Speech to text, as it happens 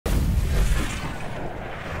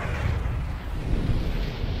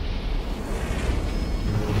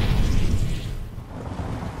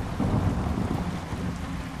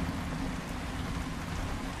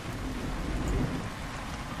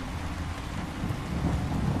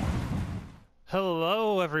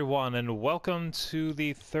Hello, everyone, and welcome to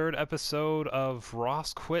the third episode of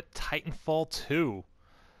Ross Quit Titanfall 2.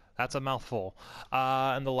 That's a mouthful.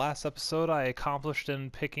 In the last episode, I accomplished in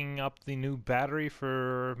picking up the new battery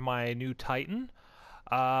for my new Titan.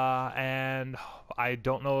 And I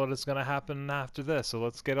don't know what is going to happen after this, so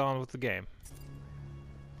let's get on with the game.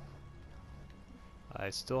 I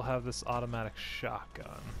still have this automatic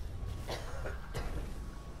shotgun.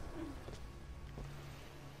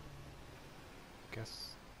 Guess,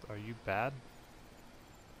 are you bad?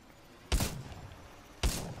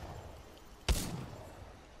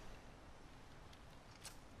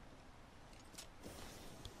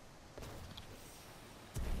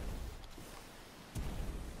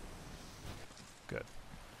 Good.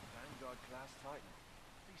 Vanguard class Titan.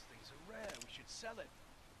 These things are rare. We should sell it.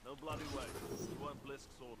 No bloody way. You weren't Blisk's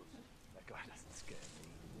orders. That guy doesn't scare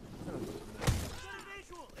me.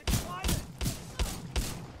 Visual. It's pilot.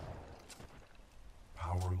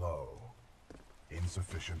 Power low.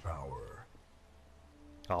 Insufficient power.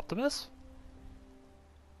 Optimus?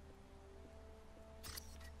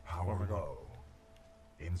 Power low.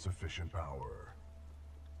 Insufficient power.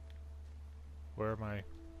 Where am I?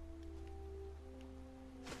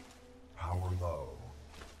 Power low.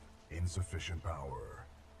 Insufficient power.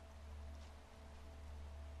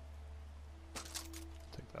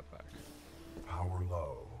 Take that back. Power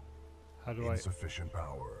low. How do Insufficient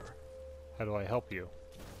power. How do I help you?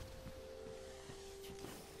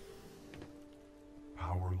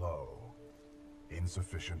 Power low.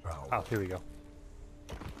 Insufficient power. Oh, here we go.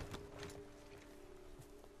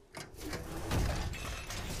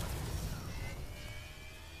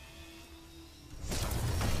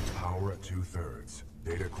 Power at 2/3.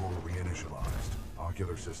 Data core reinitialized.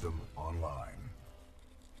 Ocular system online.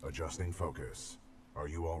 Adjusting focus. Are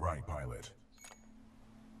you alright, pilot?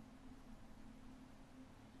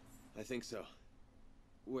 I think so.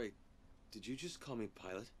 Wait, did you just call me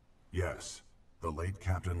pilot? Yes. The late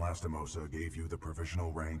Captain Lastimosa gave you the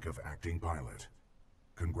provisional rank of acting pilot.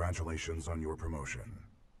 Congratulations on your promotion.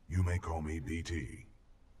 You may call me BT.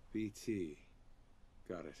 BT.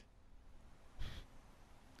 Got it.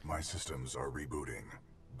 My systems are rebooting,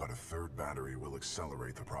 but a third battery will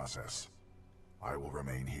accelerate the process. I will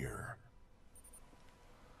remain here.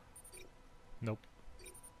 Nope.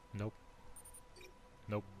 Nope.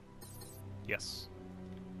 Nope. Yes.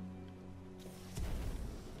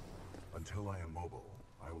 Until I am mobile,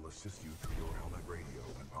 I will assist you through your helmet radio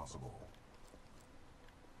when possible.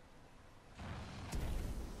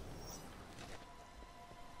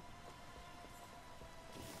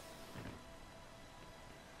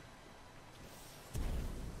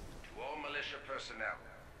 To all militia personnel,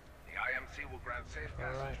 the IMC will grant safe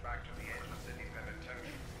passage back to the ageless independent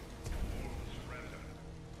territory. All will surrender.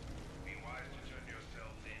 Be wise to turn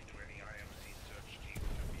yourselves in to any IMC search teams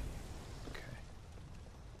immediately. Okay.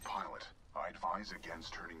 Pilot, I advise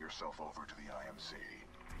against turning yourself over to the IMC.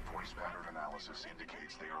 Voice pattern analysis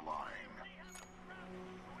indicates they are lying.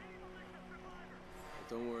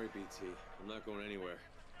 Don't worry, BT. I'm not going anywhere.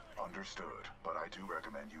 Understood, but I do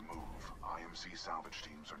recommend you move. IMC salvage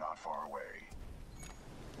teams are not far away.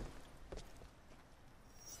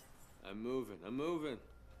 I'm moving.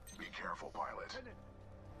 Be careful, pilot. Do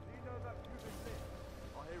you know about Cuban Lee?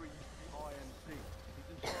 I hear he used to be IMC. He's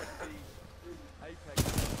in charge of the Apex.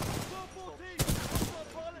 1214! Stop,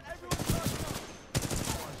 pilot! Everyone's turning up!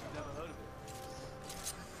 I've never heard of it.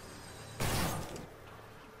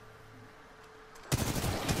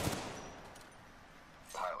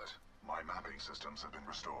 Pilot, my mapping systems have been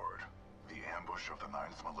restored. The ambush of the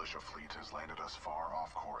 9th Militia Fleet has landed us far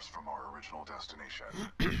off course from our original destination.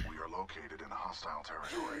 We are located in hostile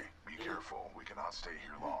territory. Be careful, we cannot stay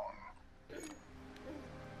here long.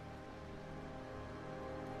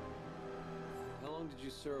 How long did you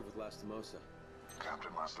serve with Lastimosa?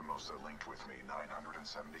 Captain Lastimosa linked with me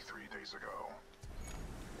 973 days ago.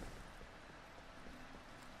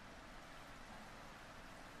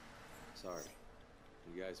 Sorry.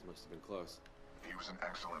 You guys must have been close. He was an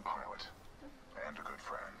excellent pilot, and a good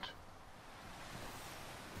friend.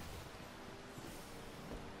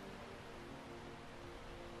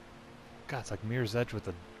 God, it's like Mirror's Edge with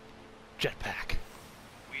a jetpack.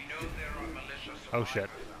 We know there are militia Oh shit.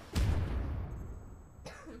 survivors.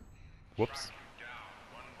 Whoops. Down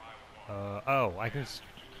one by one. Oh, I can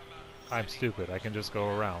I'm stupid. I can just go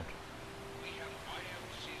around. We have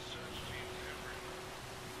IMC search teams everywhere.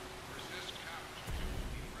 Resist capture, you will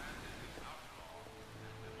be branded as outlaw,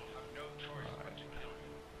 and will have no choice but to kill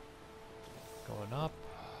you. Going up.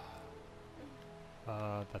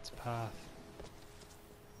 That's path.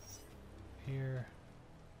 Here.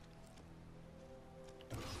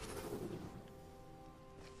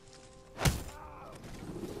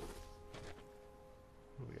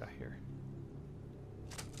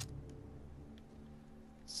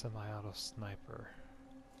 Semi-auto sniper.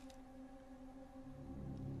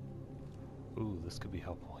 Ooh, this could be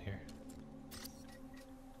helpful here.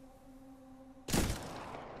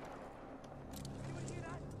 Anyone hear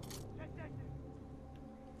that? Check that thing.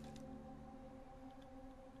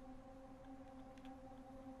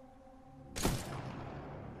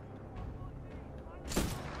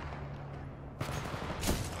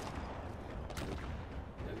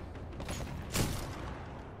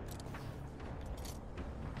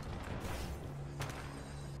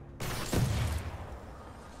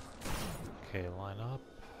 Okay, line up.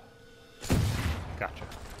 Gotcha.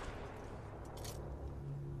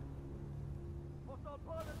 Hostile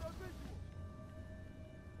pilot, no visual.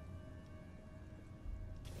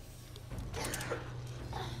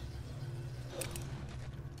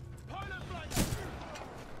 Pilot flight.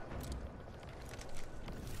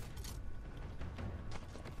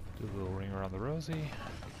 Do a little ring around the rosy.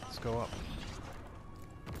 Let's go up.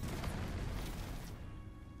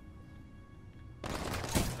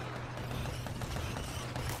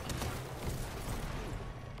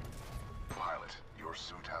 Pilot, your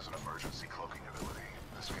suit has an emergency cloaking ability.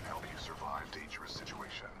 This can help you survive dangerous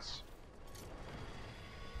situations.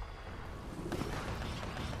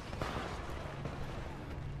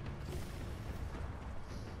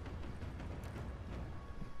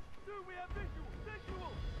 Dude, we have visual.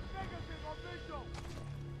 Visual. Negative on visual.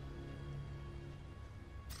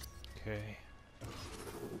 Okay.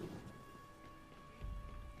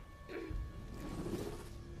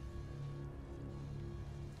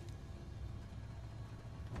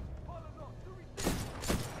 Pilot lock. Do we see?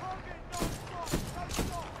 Target non-stop.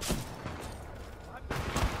 Take off. I'm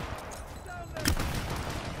down there.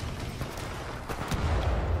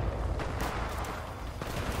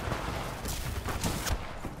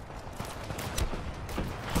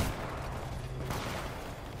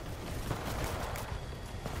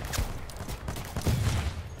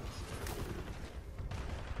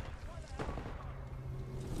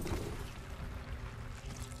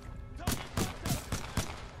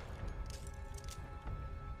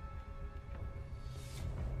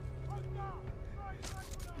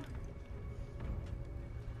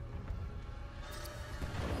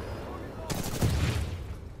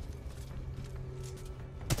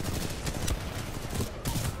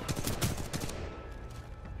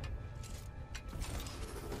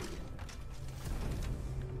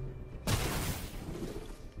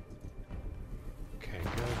 Okay,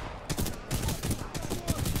 good.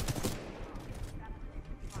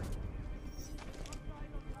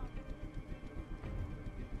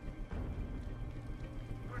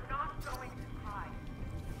 We're not going to hide.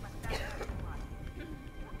 But that's what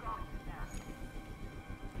we're going to that.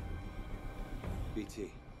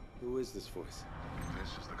 BT, who is this voice?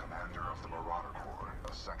 This is the commander of the Marauder Corps,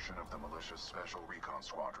 a section of the Militia's Special Recon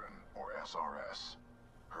Squadron, or SRS.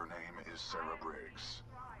 Her name is Sarah Briggs.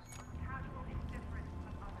 Casual indifference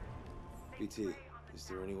of others. BT, is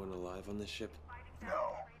there anyone alive on this ship?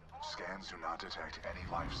 No. Scans do not detect any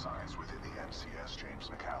life signs within the MCS James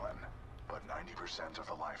McAllen, but 90% of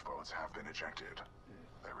the lifeboats have been ejected.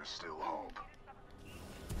 There is still hope.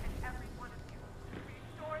 And every one of you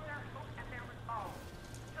restore their hope and their resolve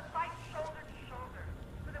to fight shoulder to shoulder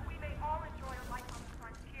so that we may all enjoy a life on the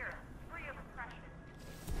frontier, free of oppression.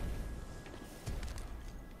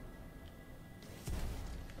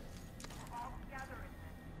 We're all together in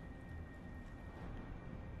this.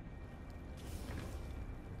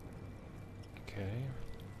 Okay.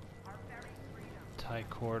 Our very freedom. Tight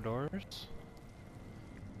corridors.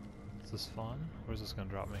 Is this fun? Where's this gonna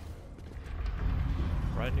drop me?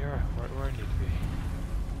 Right near, right where I need to be.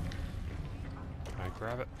 Alright,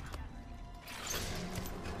 grab it.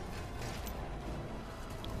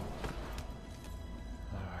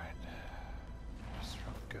 Alright. Just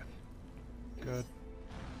good. Good.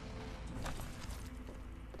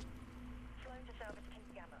 Flown to service King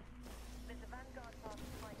Gamma. There's a Vanguard class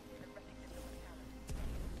flight that refugees in the tower.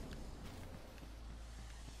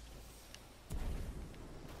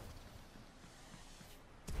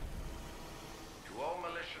 To all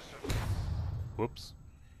malicious civilians, Whoops.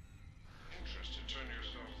 interest to turn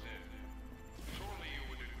yourselves in. Surely you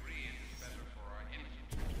would agree it is better for our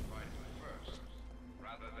infantry to fight first,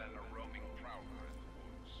 rather than a roaming prowler in the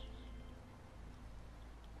woods.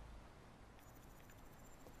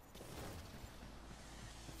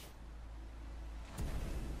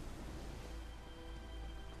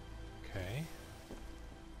 Okay.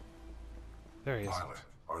 There he is. Pilot,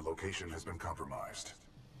 our location has been compromised.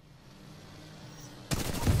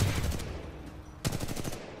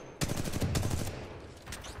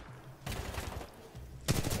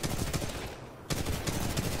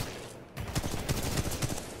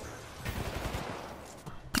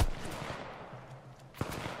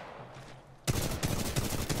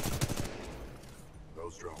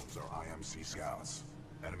 IMC scouts.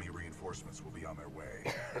 Enemy reinforcements will be on their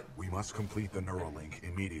way. We must complete the Neuralink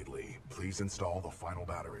immediately. Please install the final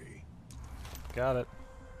battery. Got it.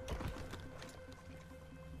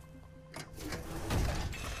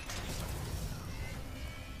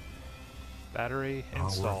 Battery Power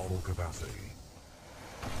installed. full capacity.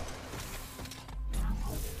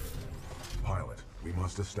 Pilot, we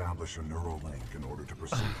must establish a Neuralink in order to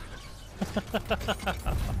proceed.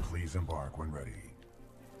 Please embark when ready.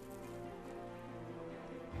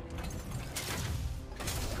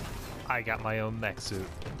 I got my own mech suit.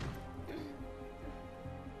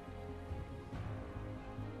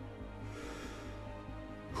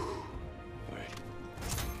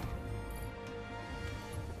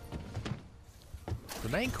 The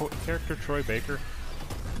main character, Troy Baker.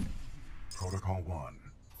 Protocol 1.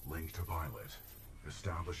 Link to pilot.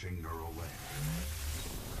 Establishing Neuralink.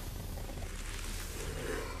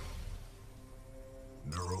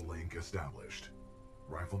 Neuralink established.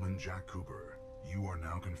 Rifleman Jack Cooper, you are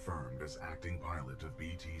now confirmed as acting pilot of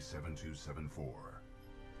BT-7274.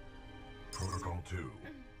 Protocol 2.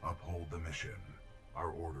 Uphold the mission.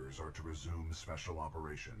 Our orders are to resume Special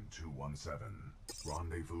Operation 217.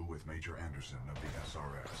 Rendezvous with Major Anderson of the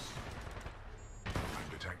SRS. I'm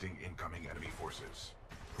detecting incoming enemy forces.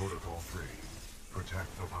 Protocol 3.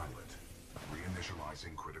 Protect the pilot.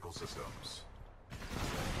 Reinitializing critical systems.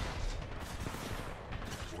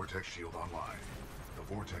 Vortex shield online. The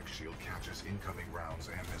Vortex shield catches incoming rounds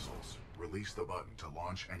and missiles. Release the button to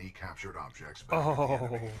launch any captured objects back at the Oh,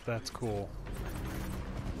 enemy. that's cool.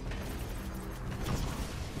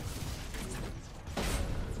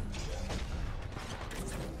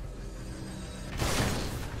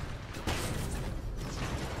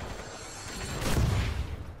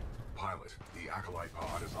 Pilot, the Acolyte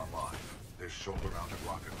pod is online. This shoulder-mounted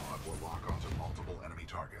rocket pod will lock onto multiple enemy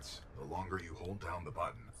targets. The longer you hold down the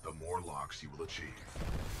button, the more locks you will achieve.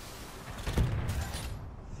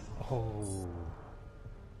 Oh,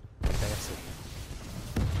 fancy.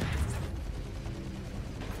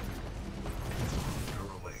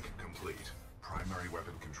 Neuralink complete. Primary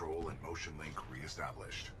weapon control and motion link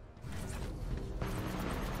re-established.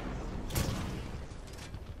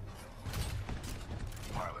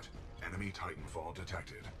 Pilot, enemy Titanfall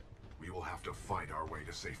detected. We will have to fight our way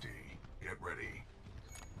to safety. Get ready.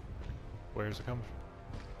 Where's it coming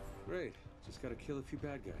from? Great. Just gotta kill a few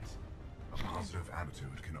bad guys. A positive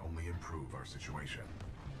attitude can only improve our situation.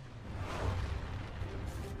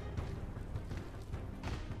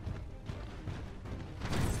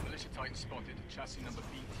 Militia Titan spotted. Chassis number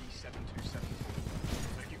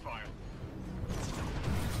BT-7274. Taking fire.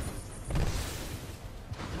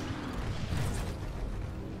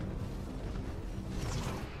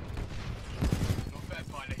 Not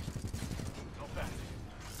bad, pilot. Not bad.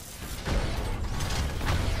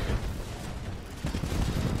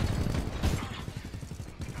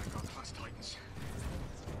 I think I got class Titans.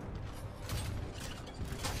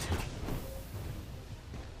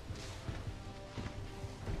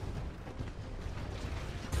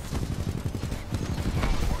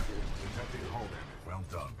 Detecting hull damage. Well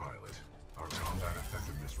done, pilot. Our combat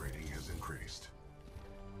effectiveness rating has increased.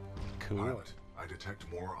 Cool. Pilot, I detect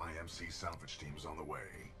more IMC salvage teams on the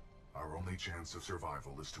way. Our only chance of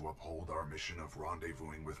survival is to uphold our mission of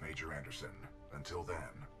rendezvousing with Major Anderson. Until then,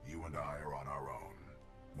 you and I are on our own.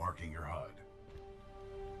 Marking your HUD.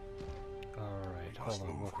 Alright, Must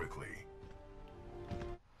hold on. move quickly.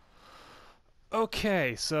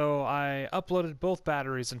 Okay, so I uploaded both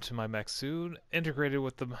batteries into my mech suit, integrated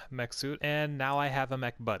with the mech suit, and now I have a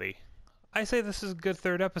mech buddy. I say this is a good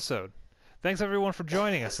third episode. Thanks everyone for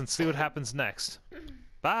joining us, and see what happens next.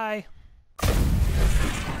 Bye!